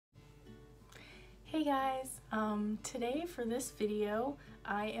Hey guys, today for this video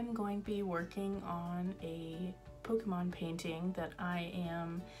I am going to be working on a Pokemon painting that I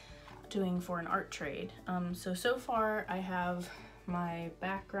am doing for an art trade. So far I have my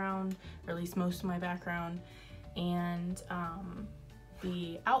background, or at least most of my background, and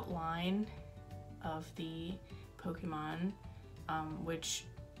the outline of the Pokemon, which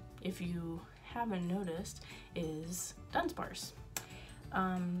if you haven't noticed is Dunsparce.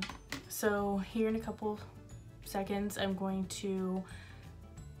 So here in a couple seconds I'm going to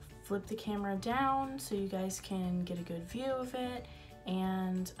flip the camera down so you guys can get a good view of it,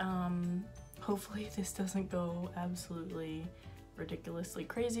 and hopefully this doesn't go absolutely ridiculously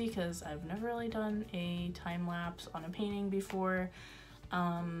crazy because I've never really done a time lapse on a painting before.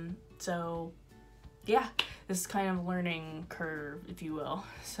 So yeah, this is kind of a learning curve, if you will.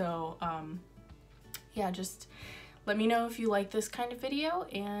 So yeah, just let me know if you like this kind of video,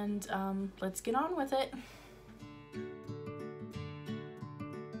 and let's get on with it.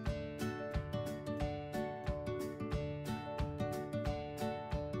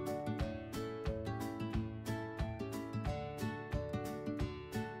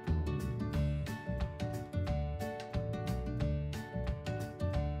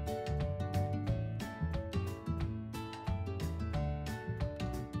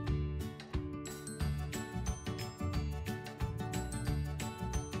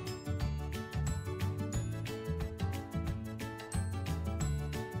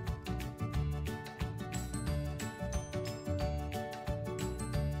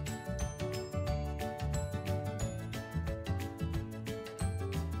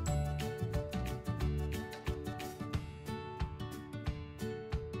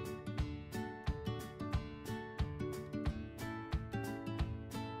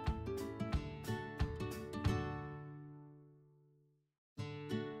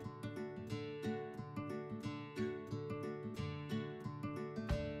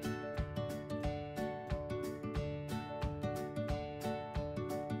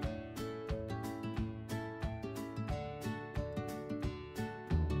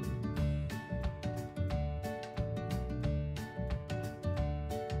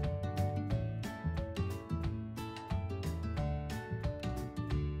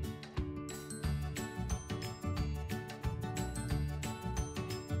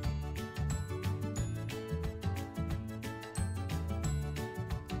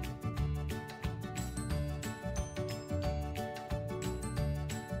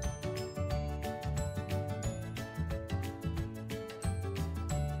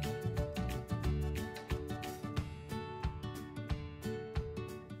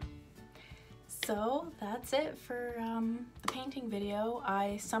 So that's it for the painting video.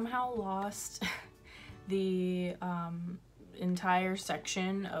 I somehow lost the entire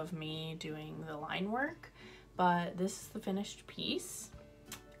section of me doing the line work, but this is the finished piece.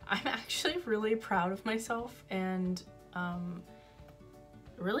 I'm actually really proud of myself, and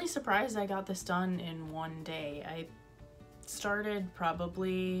really surprised I got this done in one day. I started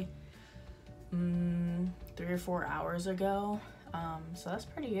probably 3 or 4 hours ago, so that's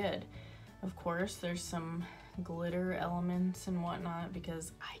pretty good. Of course, there's some glitter elements and whatnot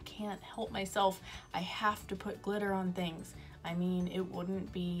because I can't help myself. I have to put glitter on things. I mean, it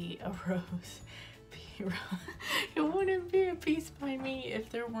wouldn't be a rose. It wouldn't be a piece by me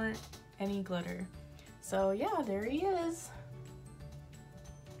if there weren't any glitter. So yeah, there he is.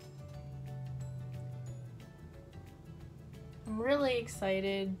 I'm really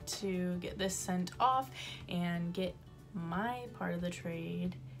excited to get this sent off and get my part of the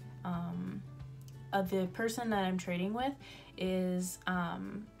trade. The person that I'm trading with is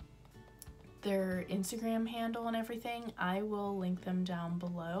their Instagram handle and everything. I will link them down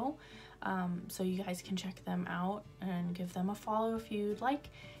below, so you guys can check them out and give them a follow if you'd like.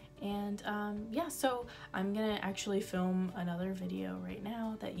 And yeah, so I'm gonna actually film another video right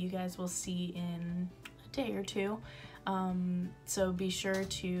now that you guys will see in a day or two. So be sure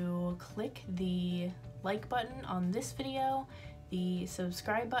to click the like button on this video, the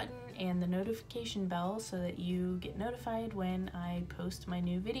subscribe button, and the notification bell so that you get notified when I post my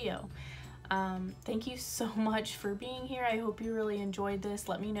new video. Thank you so much for being here. I hope you really enjoyed this.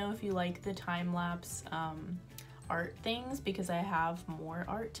 Let me know if you like the time-lapse art things, because I have more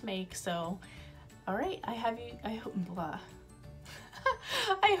art to make. So all right, I hope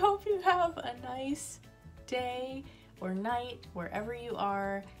I hope you have a nice day or night wherever you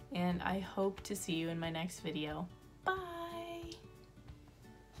are, and I hope to see you in my next video. Bye.